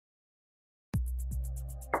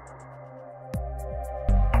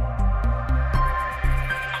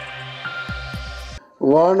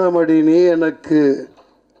வானமடி நீ எனக்கு,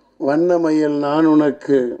 வண்ணமயில் நான்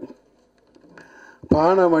உனக்கு,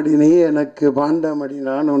 பானமடி நீ எனக்கு, பாண்டமடி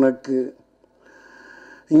நான் உனக்கு,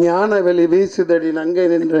 ஞான வெளி வீசுதடி நங்கை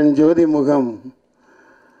நின்றன் ஜோதி முகம்,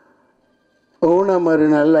 ஊனமறு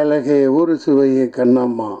நல்லழகே ஊறு சுவையே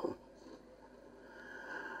கண்ணம்மா.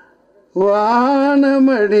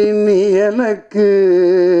 வானமடி நீ எனக்கு,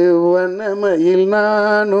 வண்ணமயில்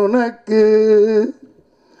நான் உனக்கு,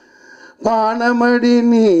 பானமடி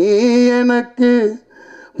நீ எனக்கு,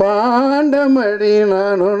 பாண்டமடி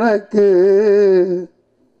நான் உனக்கு,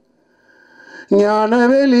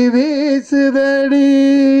 ஞானவெளி வீசுதடி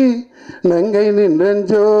நங்கை நின்றன்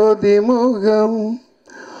ஜோதி முகம்,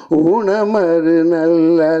 ஊனமறு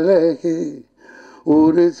நல்லழகே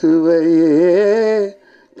ஒரு சுவையே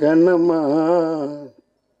கண்ணம்மா.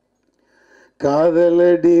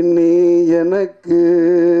 காதலடி நீ எனக்கு,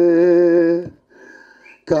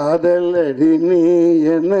 காதலடி நீ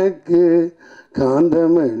எனக்கு,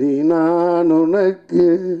 காந்தமடி நான் உனக்கு,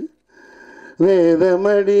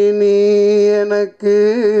 வேதமடி நீ எனக்கு,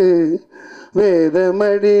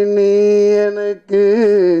 வேதமடி நீ எனக்கு,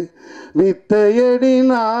 வித்தையடி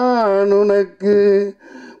நான் உனக்கு,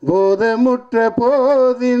 போதமுற்ற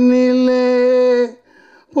போதினிலே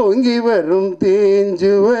பொங்கி வரும்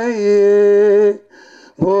தீஞ்சுவையே,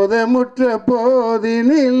 போதமுற்ற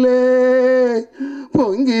போதினிலே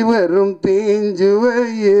பொங்கி வரும்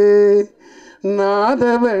தீஞ்சுவையே,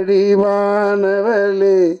 நாதவடி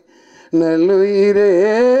வானவளே நல்லுயிரே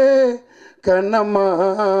கண்ணம்மா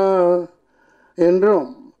என்றும்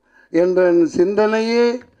என்றன் சிந்தனையே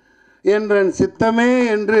என்றன் சித்தமே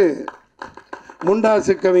என்று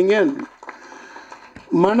முண்டாசு கவிஞன்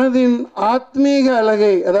மனதின் ஆத்மீக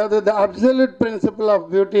அழகை, அதாவது த அப்சல்யூட் பிரின்சிபல் ஆஃப்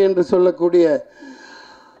பியூட்டி என்று சொல்லக்கூடிய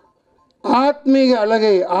ஆத்மீக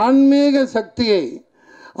அழகை, ஆன்மீக சக்தியை,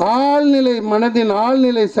 ஆழ்நிலை மனதின்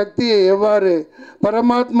ஆழ்நிலை சக்தியை எவ்வாறு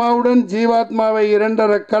பரமாத்மாவுடன் ஜீவாத்மாவை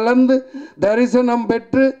இரண்டர கலந்து தரிசனம்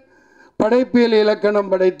பெற்று படைப்பியல்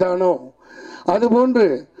இலக்கணம் படைத்தானோ, அதுபோன்று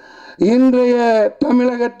இன்றைய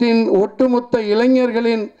தமிழகத்தின் ஒட்டுமொத்த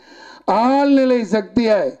இளைஞர்களின் ஆழ்நிலை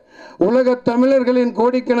சக்தியாய், உலக தமிழர்களின்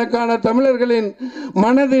கோடிக்கணக்கான தமிழர்களின்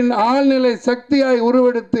மனதின் ஆழ்நிலை சக்தியாய்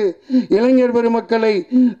உருவெடுத்து இளைஞர் பெருமக்களை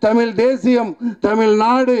தமிழ் தேசியம், தமிழ்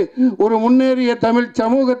நாடு, ஒரு முன்னேறிய தமிழ்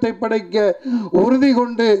சமூகத்தை படைக்க உறுதி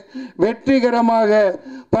கொண்டு வெற்றிகரமாக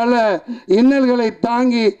பல இன்னல்களை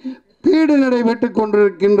தாங்கி பீடு நடைபெற்று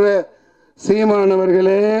கொண்டிருக்கின்ற சீமான்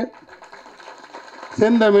அவர்களே,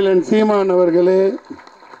 செந்தமிழன் சீமான் அவர்களே,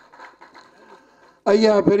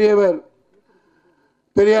 ஐயா பெரியவர்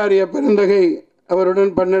பெரியாரிய பெருந்தகை அவருடன்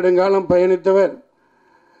பன்னெடுங்காலம் பயணித்தவர்,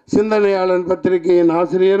 சிந்தனையாளன் பத்திரிகையின்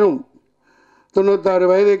ஆசிரியரும், 96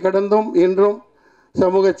 வயதை கடந்தும் இன்றும்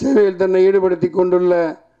சமூக சேவையில் தன்னை ஈடுபடுத்தி கொண்டுள்ள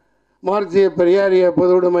மார்க்சிய பெரியாரிய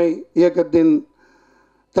பொதுவுடைமை இயக்கத்தின்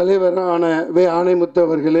தலைவரான வே ஆணைமுத்து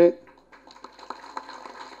அவர்களே,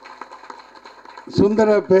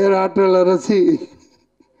 சுந்தர பேராற்றல் அரசி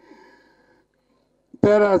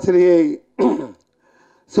பேராசிரியை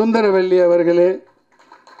சுந்தரவல்லி அவர்களே,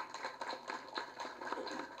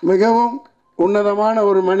 மிகவும் உன்னதமான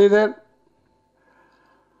ஒரு மனிதர்,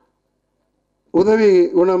 உதவி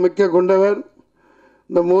குணமிக்க கொண்டவர்.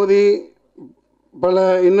 இந்த மோதி பல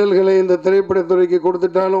இன்னல்களை இந்த திரைப்படத்துறைக்கு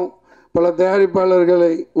கொடுத்துட்டாலும் பல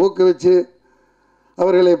தயாரிப்பாளர்களை ஊக்குவித்து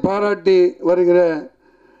அவர்களை பாராட்டி வருகிற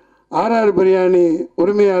R R பிரியாணி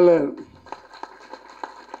உரிமையாளர்,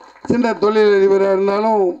 சின்ன தொழிலதிபராக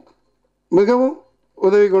இருந்தாலும் மிகவும்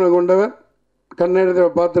உதவி குணம் கொண்டவர்.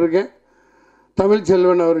 கண்ணெடுத்து பார்த்துருக்கேன். தமிழ்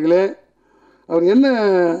செல்வன் அவர்களே, அவர் என்ன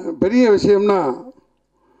பெரிய விஷயம்னா,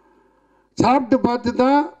 சாப்பிட்டு பார்த்து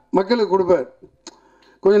தான் மக்களுக்கு கொடுப்பார்.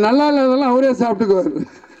 கொஞ்சம் நல்லா இல்லாதெல்லாம் அவரே சாப்பிட்டுக்குவார்.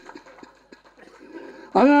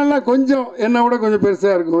 அதனால கொஞ்சம் என்னை விட கொஞ்சம்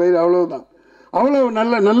பெருசாக இருக்கும் வயிறு, அவ்வளோதான். அவ்வளோ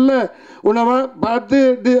நல்ல நல்ல உணவாக பார்த்து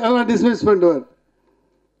அதெல்லாம் டிஸ்மிஸ் பண்ணுவார்.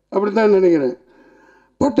 அப்படி தான் நினைக்கிறேன்.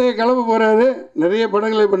 பட்டையை கிளம்ப போகிறாரு, நிறைய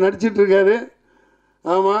படங்களை இப்போ நடிச்சிட்ருக்காரு.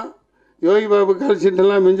 ஆமாம், யோகி பாபு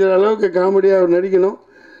கால்ஷீட்டெல்லாம் மிஞ்சுற அளவுக்கு காமெடியாக அவர் நடிக்கணும்.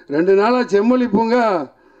 2 நாளாக செம்மொழி பூங்கா,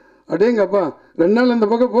 அடேங்கப்பா 2 நாள் இந்த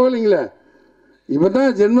பக்கம் போகலைங்களே, இப்போ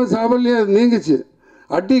தான் ஜென்ம சாபல்யம் நீங்கிச்சு.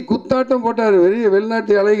 அடி குத்தாட்டம் போட்டார்.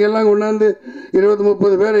 வெளிநாட்டு அலைகள்லாம் கொண்டாந்து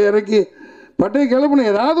 20-30 பேரை இறக்கி பட்டையை கிளப்பணும்.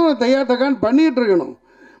 ஏதாவது ஒரு தையாத்தக்கான்னு பண்ணிகிட்டு இருக்கணும்.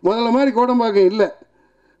 முதல்ல மாதிரி கோடம்பாக்கம் இல்லை.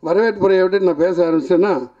 வரவேற்புரையை விட்டு நான் பேச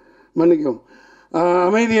ஆரம்பிச்சேன்னா மன்னிக்கும்.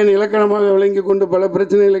 அமைதியின் இலக்கணமாக விளங்கி கொண்டு பல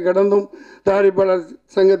பிரச்சனைகளை கடந்தும் தயாரிப்பாளர்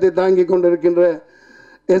சங்கத்தை தாங்கி கொண்டிருக்கின்ற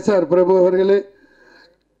SR பிரபு அவர்களே,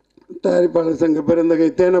 தயாரிப்பாளர் சங்க பெருந்தகை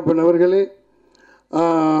தேனப்பன் அவர்களே,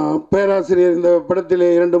 பேராசிரியர் இந்த படத்திலே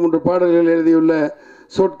 2-3 பாடல்கள் எழுதியுள்ள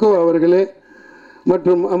சொட்கோ அவர்களே,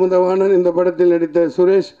 மற்றும் அமுதவாணன் இந்த படத்தில் நடித்த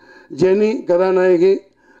சுரேஷ், ஜெனி கதாநாயகி,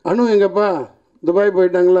 அனு எங்கப்பா துபாய்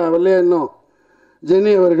போயிட்டாங்களா வரலையா இன்னும்,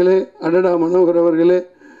 ஜெனி அவர்களே, அடடா மனோகர் அவர்களே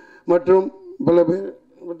மற்றும் பல பேர்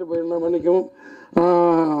விட்டு போயிருந்தால் மன்னிக்கவும்.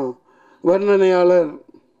 வர்ணனையாளர்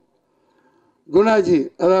குணாஜி,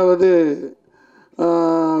 அதாவது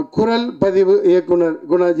குரல் பதிவு இயக்குனர்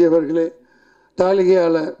குணாஜி அவர்களே,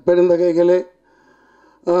 தாளிகையாளர் பெருந்தகைகளே,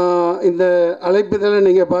 இந்த அழைப்புதலை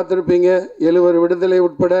நீங்கள் பார்த்துருப்பீங்க. 70 விடுதலை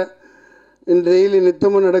உட்பட இந்த டெய்லி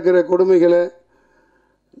நித்தமும் நடக்கிற கொடுமைகளை,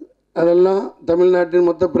 அதெல்லாம் தமிழ்நாட்டின்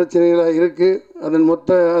மொத்த பிரச்சனைகளாக இருக்குது. அதன்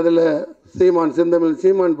அதில் சீமான், செந்தமிழ்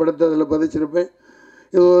சீமான் படத்தை அதில் பதிச்சிருப்பேன்.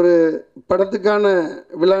 இது ஒரு படத்துக்கான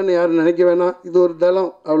விழான்னு யாரும் நினைக்க வேணாம். இது ஒரு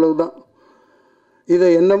தளம், அவ்வளவுதான். இதை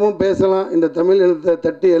என்னமும் பேசலாம். இந்த தமிழ் இனத்தை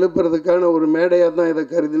தட்டி எழுப்புறதுக்கான ஒரு மேடையாக தான் இதை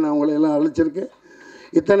கருதி நான் உங்களையெல்லாம் அழைச்சிருக்கேன்.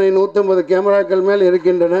 இத்தனை 150 கேமராக்கள் மேல்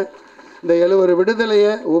இருக்கின்றன. இந்த 70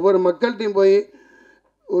 விடுதலையை ஒவ்வொரு மக்கள்கிட்டையும் போய்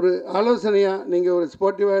ஒரு ஆலோசனையாக நீங்கள் ஒரு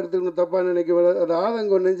ஸ்போர்ட்டிவாக எடுத்துக்கணும், தப்பாக நினைக்க வர அது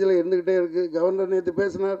ஆதங்கம் நெஞ்சில் இருந்துக்கிட்டே இருக்குது. கவர்னர் நேற்று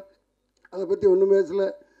பேசினார், அதை பற்றி ஒன்றும் பேசலை.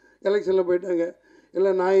 எலெக்ஷனில் போயிட்டாங்க.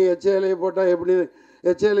 இல்லை நாய் எச்சையிலையை போட்டால் எப்படி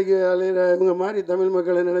எச்சையிலைக்கு அலையிற இவங்க மாதிரி தமிழ்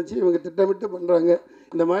மக்களை நினச்சி இவங்க திட்டமிட்டு பண்ணுறாங்க.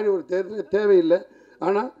 இந்த மாதிரி ஒரு தேர்தல் தேவையில்லை.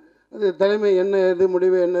 ஆனால் அது தலைமை என்ன எது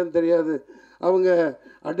முடிவு என்னன்னு தெரியாது. அவங்க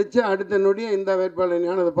அடித்து அடுத்த நொடியே இந்த வேட்பாளர்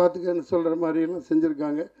ஞானம் அதை பார்த்துக்கன்னு சொல்கிற மாதிரியெல்லாம்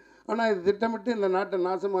செஞ்சுருக்காங்க. ஆனால் இது திட்டமிட்டு இந்த நாட்டை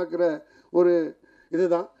நாசமாக்குற ஒரு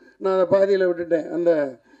இதுதான். நான் அதை பாதியில் விட்டுட்டேன். அந்த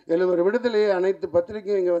 70 விடுதலையை அனைத்து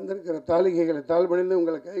பத்திரிகையும் இங்கே வந்திருக்கிற தாளிகைகளை தாழ்பணிந்து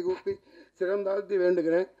உங்களை கைகூப்பி சிறந்தாழ்த்தி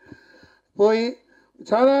வேண்டுகிறேன். போய்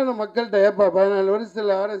சாதாரண மக்கள்கிட்ட ஏப்பா 14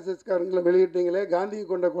 வருஷத்தில் ஆர்எஸ்எஸ்காரங்களை வெளியிட்டீங்களே, காந்தியை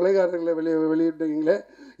கொண்ட கொலைகாரர்களை வெளியிட்டீங்களே,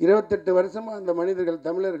 28 வருஷமாக அந்த மனிதர்கள்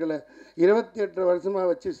தமிழர்களை 28 வருஷமாக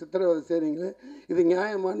வச்சு சித்திரவதை செய்கிறீங்களே, இது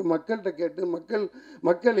நியாயமான மக்கள்கிட்ட கேட்டு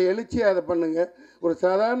மக்கள் எழுச்சியாக அதை பண்ணுங்கள். ஒரு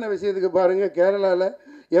சாதாரண விஷயத்துக்கு பாருங்கள், கேரளாவில்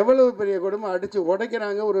எவ்வளவு பெரிய கொடுமை அடித்து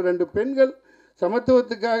உடைக்கிறாங்க. ஒரு 2 பெண்கள்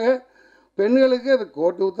சமத்துவத்துக்காக பெண்களுக்கு அது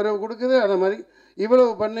கோர்ட்டு உத்தரவு கொடுக்குது. அதை மாதிரி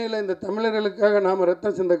இவ்வளவு பண்ணையில் இந்த தமிழர்களுக்காக நாம்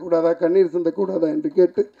ரத்தம் சிந்தக்கூடாதா, கண்ணீர் சிந்தக்கூடாதா என்று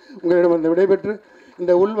கேட்டு உங்களிடம் அந்த விடைபெற்று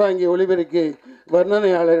இந்த உள்வாங்கிய ஒளிபெருக்கை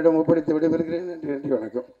வர்ணனையாளரிடம் ஒப்படைத்து விடைபெறுகிறேன். நன்றி,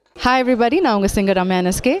 வணக்கம். Hi everybody, நான் உங்கள் சிங்கர் ரம்யா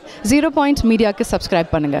NSK. 0 Point மீடியாவுக்கு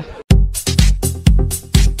சப்ஸ்கிரைப் பண்ணுங்கள்.